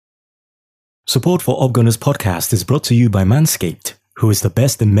Support for Upgunners podcast is brought to you by Manscaped, who is the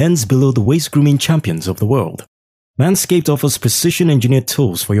best in men's below-the-waist grooming champions of the world. Manscaped offers precision-engineered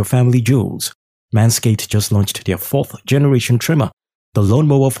tools for your family jewels. Manscaped just launched their 4th generation trimmer, the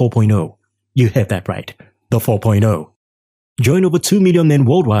Lawnmower 4.0. You heard that right, the 4.0. Join over 2 million men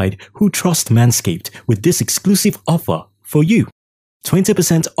worldwide who trust Manscaped with this exclusive offer for you.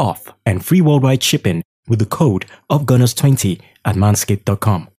 20% off and free worldwide shipping with the code UPGUNNERS20 at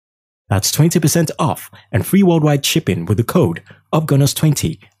manscaped.com. That's 20% off and free worldwide shipping with the code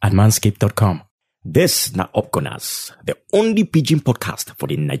UPGUNNERS20 at manscaped.com. This na Upgunners, the only pidgin podcast for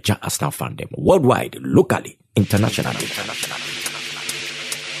the Niger Arsenal fandom, worldwide, locally, internationally.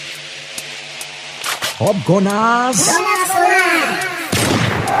 Upgunners!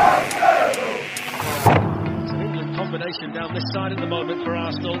 England combination down this side at the moment for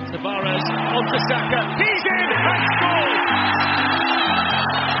Arsenal. Tavares onto Saka. He's in and scores!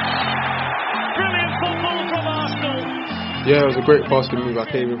 Brilliant football from Arsenal. Yeah, it was a great passing move. I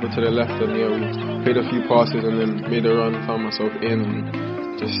came over to the left and we played a few passes and then made a run, found myself in and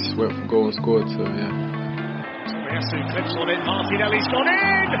just went for goal and scored. So yeah. Tomiyasu clips on it. Martinelli's gone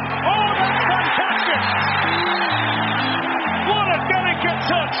in. Oh, that's fantastic! What a delicate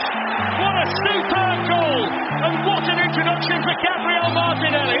touch! What a superb goal! And what an introduction for Gabriel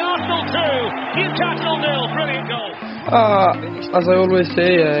Martinelli. Arsenal 2, Newcastle 0. Brilliant goal. As I always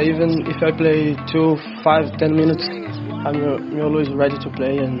say, even if I play 2, 5, 10 minutes, I'm always ready to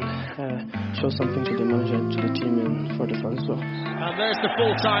play and show something to the manager, to the team, and for the fans as well. And there's the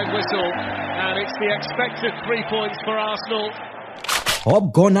full-time whistle, and it's the expected 3 points for Arsenal.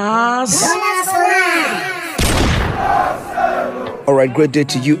 Upgunners! Alright, great day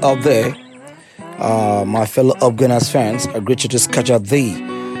to you out there, my fellow Upgunners fans. A great to just catch up thee.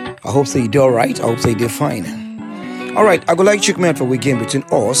 I hope that you do alright. I hope that you do fine. Alright, I would like to check me out for a game between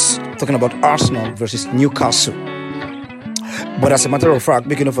us, talking about Arsenal versus Newcastle. But as a matter of fact,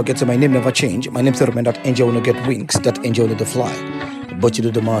 make you not forget that my name never change. My name still remain that angel will not get wings, that angel will not fly. But you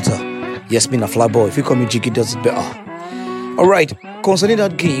do the matter. Yes, being a fly boy. If you call me Jiggy, does it better. Alright, concerning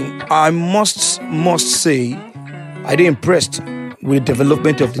that game, I must say I did impressed with the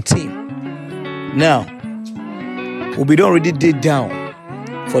development of the team. Now, we don't already did down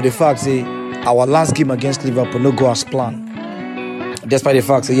for the fact that our last game against Liverpool no go as planned. Despite the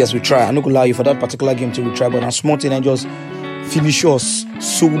fact that yes, we try. I'm not gonna lie you for that particular game too, we try, but I'm smart and just finish us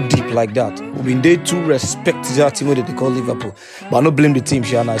so deep like that. We've been there to respect that team that they call Liverpool. But I don't blame the team,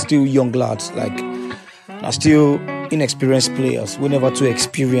 Shana. Still young lads, are still inexperienced players. We never to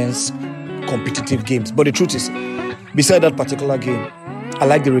experience competitive games. But the truth is, beside that particular game, I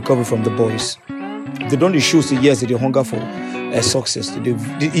like the recovery from the boys. They don't show say yes, they hunger for success. They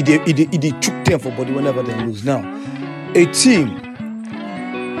took them for body whenever they lose. Now, a team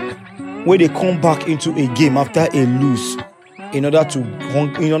where they come back into a game after a lose in order to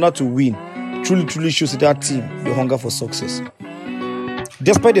win, truly shows that team the hunger for success.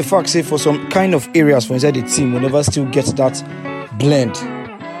 Despite the fact, say for some kind of areas for inside the team, we never still get that blend.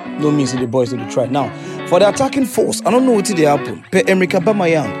 No means the boys don't try. Now, for the attacking force, I don't know what they happen. Pierre-Emerick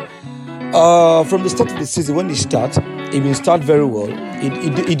Aubameyang, from the start of the season, when they start, it will start very well.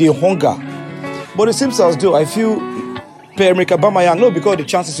 It hunger, but it seems as though I feel Pierre-Emerick Aubameyang, not because of the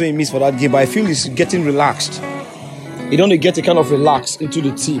chances he missed for that game, but I feel he's getting relaxed. He don't get a kind of relaxed into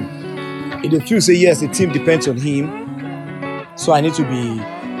the team. He feels say yes, the team depends on him, so I need to be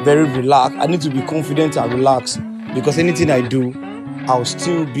very relaxed. I need to be confident and relaxed because anything I do, I'll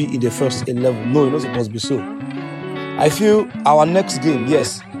still be in the first 11. No, it's not supposed to be so. I feel our next game,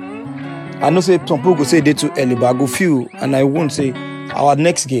 yes. I know say some people go say they too early, but I go feel and I won't say our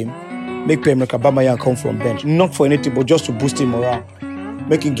next game make Pierre-Emerick Aubameyang come from bench, not for anything but just to boost him morale,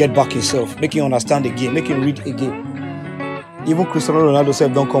 make him get back himself, make him understand the game, make him read a game. Even Cristiano Ronaldo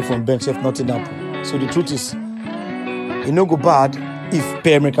said don't come from bench if nothing happen. So the truth is, it no go bad if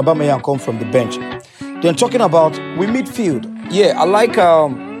Pierre-Emerick Aubameyang come from the bench. Then talking about we midfield, yeah,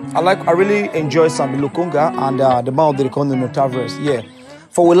 I really enjoy Sambi Lokonga and the man they call Nuno Tavares. Yeah,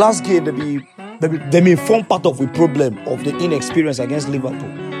 for the last game they may form part of the problem of the inexperience against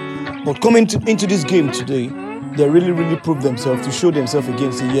Liverpool. But coming into this game today, they really proved themselves to show themselves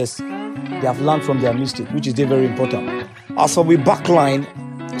again. Say yes, they have learned from their mistake, which is very important. As for the back line,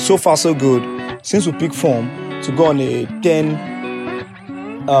 so far so good. Since we picked form to go on a 10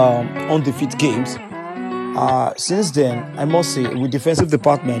 undefeated games, since then, I must say, with defensive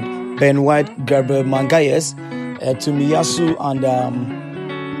department, Ben White, Gabriel Magalhaes, Tomiyasu, and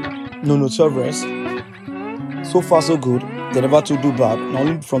Nuno Tavares, so far so good. They never to do bad. Not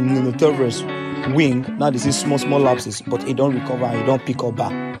only from Nuno Tavares wing, now this is small lapses, but he don't recover and he don't pick up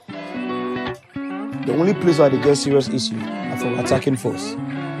back. The only place where they get serious issue are from attacking force.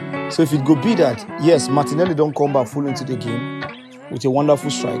 So if it go be that, yes, Martinelli don't come back full into the game with a wonderful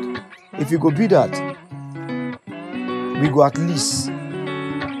strike. If it go be that, we go at least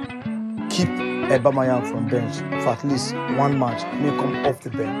keep Aubameyang from bench for at least one match, may come off the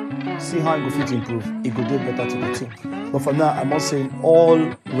bench. See how it go fit improve. It go do better to the team. But for now, I must say, all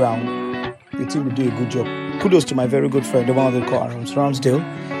round, the team will do a good job. Kudos to my very good friend, the one they call Ramsdale.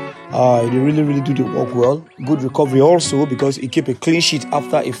 They really do the work well. Good recovery also because he kept a clean sheet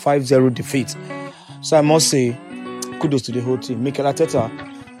after a 5-0 defeat. So I must say, kudos to the whole team. Mikel Arteta,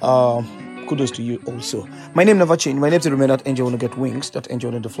 kudos to you also. My name never changed. My name still remain that angel wanna get wings, that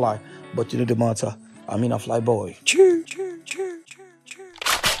angel wanna fly. But you know the matter. I mean a fly boy. Choo.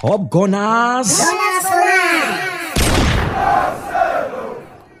 Up Gunners!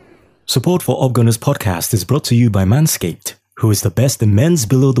 Support for Up Gunners podcast is brought to you by Manscaped, who is the best in men's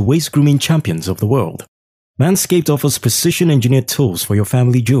below-the-waist grooming champions of the world. Manscaped offers precision-engineered tools for your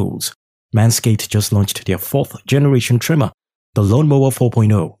family jewels. Manscaped just launched their 4th generation trimmer, the Lawnmower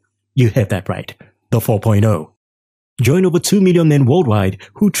 4.0. You heard that right, the 4.0. Join over 2 million men worldwide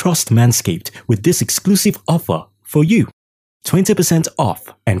who trust Manscaped with this exclusive offer for you. 20%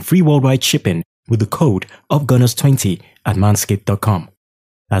 off and free worldwide shipping with the code UpGunners20 at manscaped.com.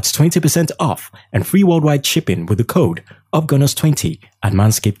 That's 20% off and free worldwide shipping with the code UpGunners20 at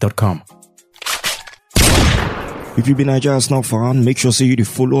manscaped.com. If you've been a Nigeria Arsenal fan, make sure you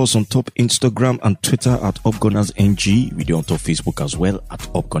follow us on top Instagram and Twitter at UpGunnersNG. We do on top Facebook as well at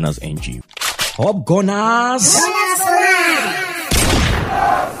UpGunnersNG. Up Gunners!